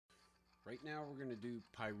Right now we're going to do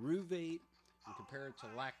pyruvate and compare it to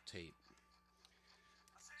lactate.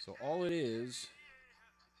 So all it is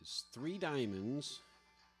 3 diamonds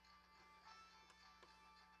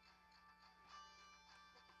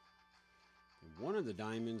and one of the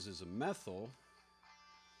diamonds is a methyl.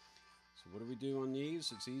 So what do we do on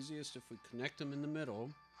these? It's easiest if we connect them in the middle.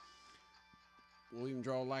 We'll even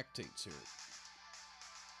draw lactates here.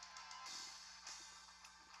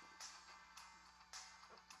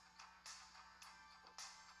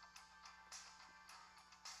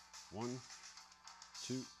 One,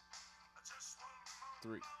 two,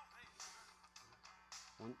 three.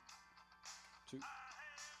 1, 2,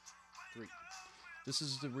 3. This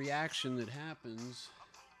is the reaction that happens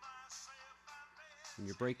when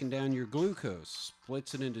you're breaking down your glucose.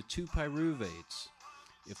 Splits it into 2 pyruvates.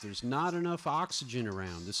 If there's not enough oxygen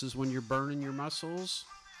around, this is when you're burning your muscles.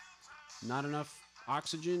 Not enough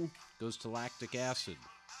oxygen goes to lactic acid.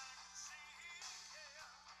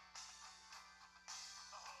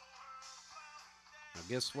 Now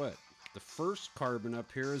guess what? The first carbon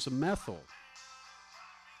up here is a methyl.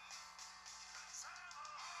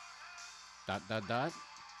 Dot, dot, dot.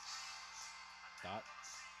 Dot,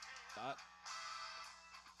 dot,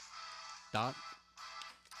 dot.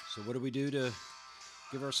 So what do we do to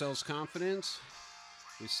give ourselves confidence?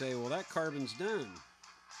 We say, well, that carbon's done.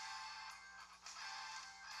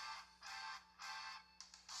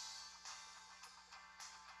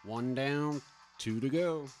 One down, 2 to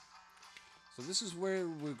go. So this is where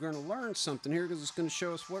we're going to learn something here, because it's going to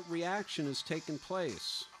show us what reaction is taking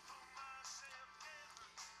place.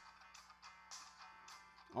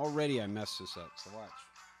 Already I messed this up, so watch.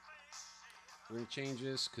 We're going to change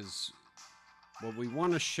this because what we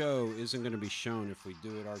want to show isn't going to be shown if we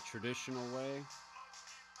do it our traditional way.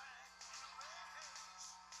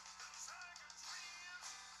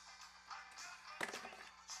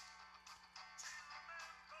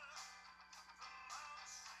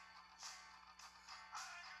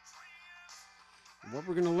 What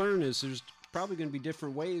we're going to learn is there's probably going to be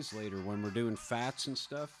different ways later when we're doing fats and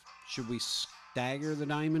stuff. Should we stagger the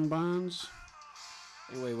diamond bonds?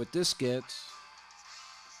 Anyway, what this gets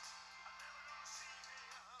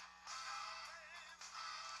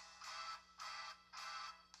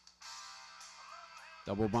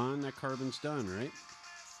double bond, that carbon's done, right?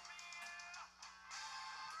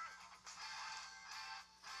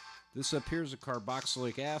 This up here is a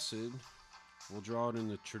carboxylic acid. We'll draw it in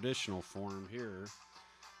the traditional form here,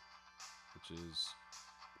 which is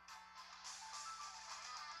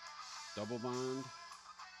double bond,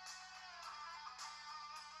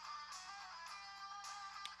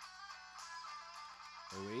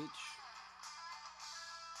 OH,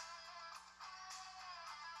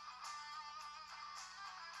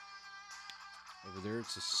 over there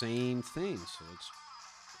it's the same thing, so let's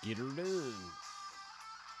get her done.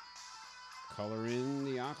 Color in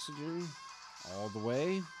the oxygen all the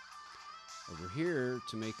way. Over here,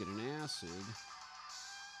 to make it an acid,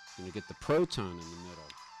 I'm going to get the proton in the middle.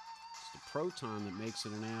 It's the proton that makes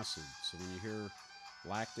it an acid. So when you hear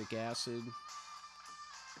lactic acid,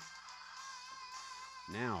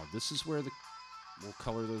 now this is where we'll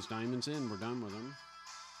color those diamonds in. We're done with them.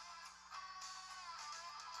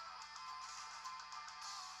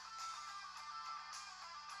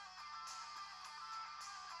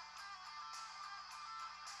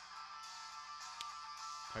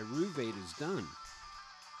 Pyruvate is done.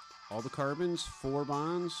 All the carbons, 4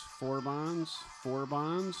 bonds, 4 bonds, 4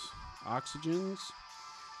 bonds, oxygens.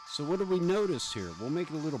 So what do we notice here? We'll make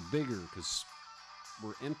it a little bigger because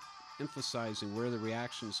we're emphasizing where the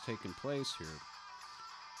reaction is taking place here.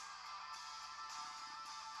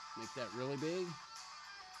 Make that really big.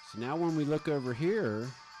 So now when we look over here,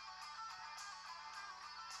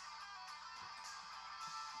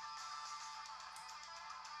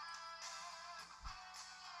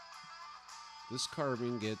 this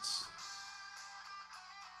carbon gets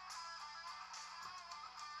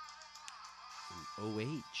an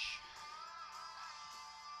OH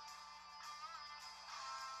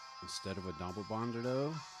instead of a double bonded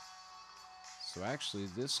O. So actually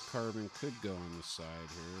this carbon could go on the side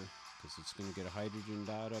here because it's going to get a hydrogen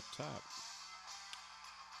dot up top.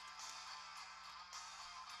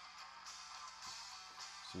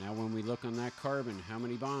 So now when we look on that carbon, how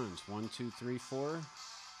many bonds? 1, 2, 3, 4.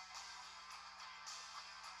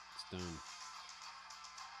 Done.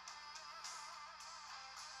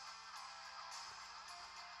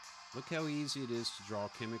 Look how easy it is to draw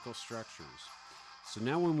chemical structures. So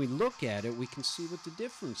now when we look at it, we can see what the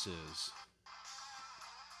difference is.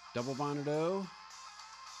 Double bonded O,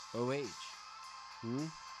 OH.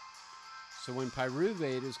 So when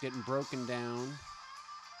pyruvate is getting broken down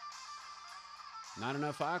Not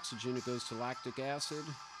enough oxygen, it goes to lactic acid.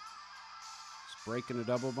 It's breaking a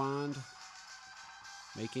double bond,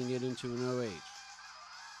 making it into an OH.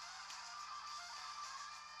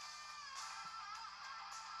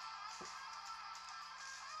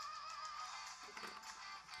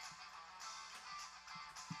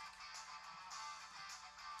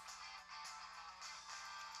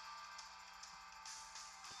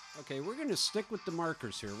 Okay, we're going to stick with the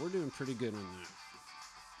markers here. We're doing pretty good on that.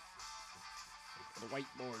 The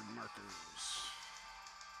whiteboard markers.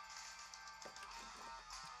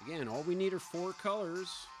 Again, all we need are 4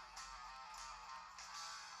 colors.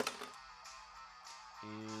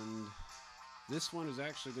 And this one is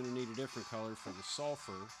actually going to need a different color for the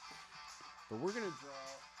sulfur. But we're going to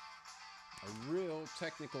draw a real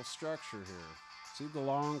technical structure here. See the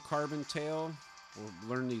long carbon tail? We'll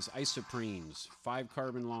learn these isoprenes, 5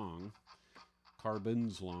 carbons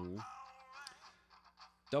long.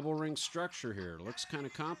 Double ring structure here. Looks kind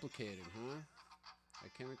of complicated, huh?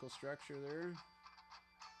 That chemical structure there.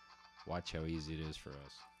 Watch how easy it is for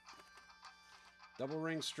us. Double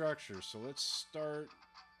ring structure. So let's start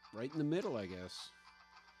right in the middle, I guess.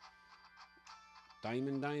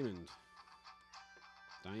 Diamond, diamond.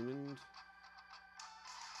 Diamond.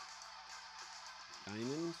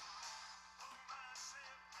 Diamond.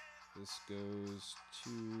 This goes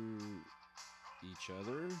to each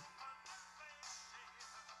other,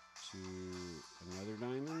 to another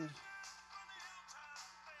diamond,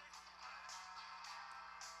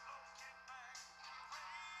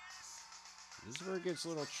 this is where it gets a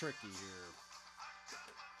little tricky here.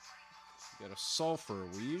 We got a sulfur.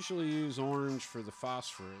 We usually use orange for the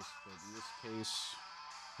phosphorus, but in this case,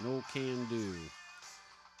 no can do.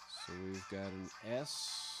 So we've got an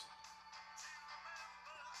S.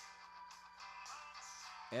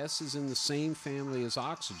 S is in the same family as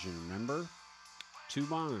oxygen, remember? 2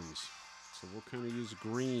 bonds. So we'll kind of use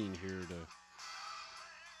green here to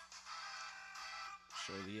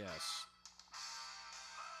show the S.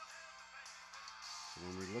 So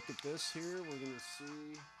when we look at this here, we're going to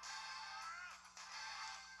see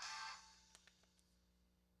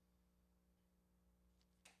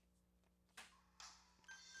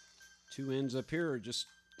two ends up here are just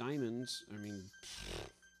diamonds. I mean,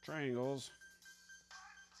 triangles.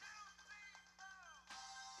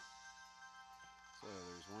 So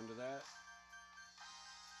there's one to that,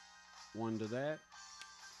 one to that,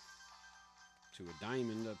 to a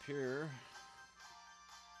diamond up here.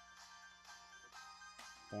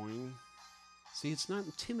 Boing. See, it's not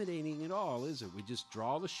intimidating at all, is it? We just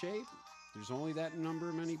draw the shape. There's only that number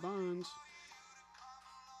of many bonds.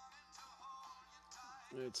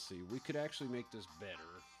 Let's see, we could actually make this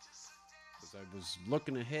better. As I was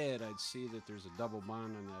looking ahead, I'd see that there's a double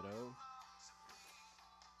bond on that O.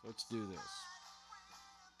 Let's do this.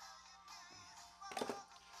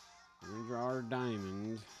 We're going to draw our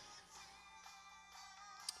diamond.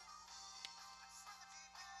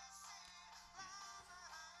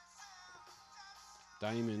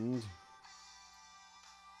 Diamond.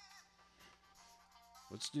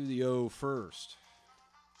 Let's do the O first.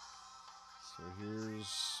 So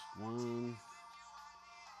here's one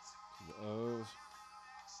to the O.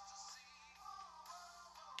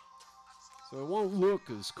 So it won't look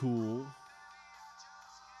as cool,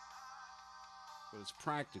 but it's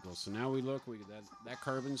practical. So now we look, that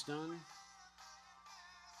carbon's done.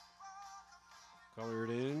 Color it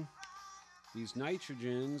in. These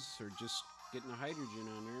nitrogens are just getting a hydrogen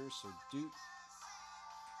on there, so doot,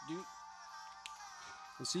 doot.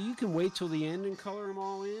 And so you can wait till the end and color them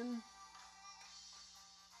all in.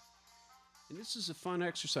 And this is a fun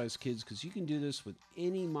exercise, kids, because you can do this with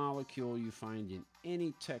any molecule you find in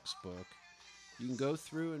any textbook. You can go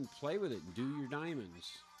through and play with it and do your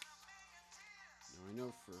diamonds. Now I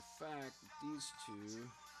know for a fact that these two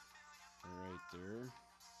are right there.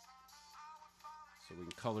 So we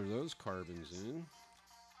can color those carbons in.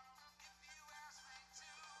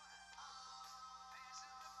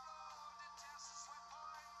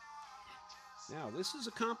 Now, this is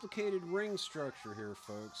a complicated ring structure here,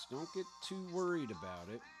 folks. Don't get too worried about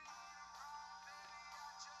it.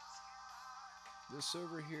 This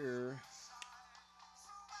over here,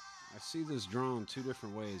 I see this drawn 2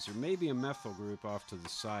 different ways. There may be a methyl group off to the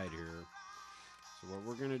side here. So what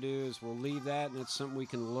we're going to do is we'll leave that, and it's something we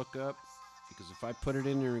can look up, because if I put it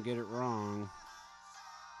in there and get it wrong,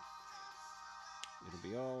 it'll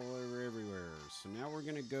be all over everywhere. So now we're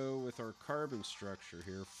going to go with our carbon structure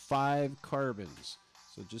here. 5 carbons.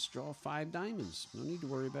 So just draw 5 diamonds. No need to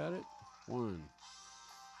worry about it. 1,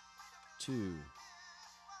 2,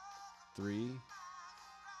 3,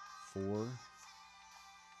 4.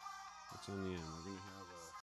 What's on the end? We're going to have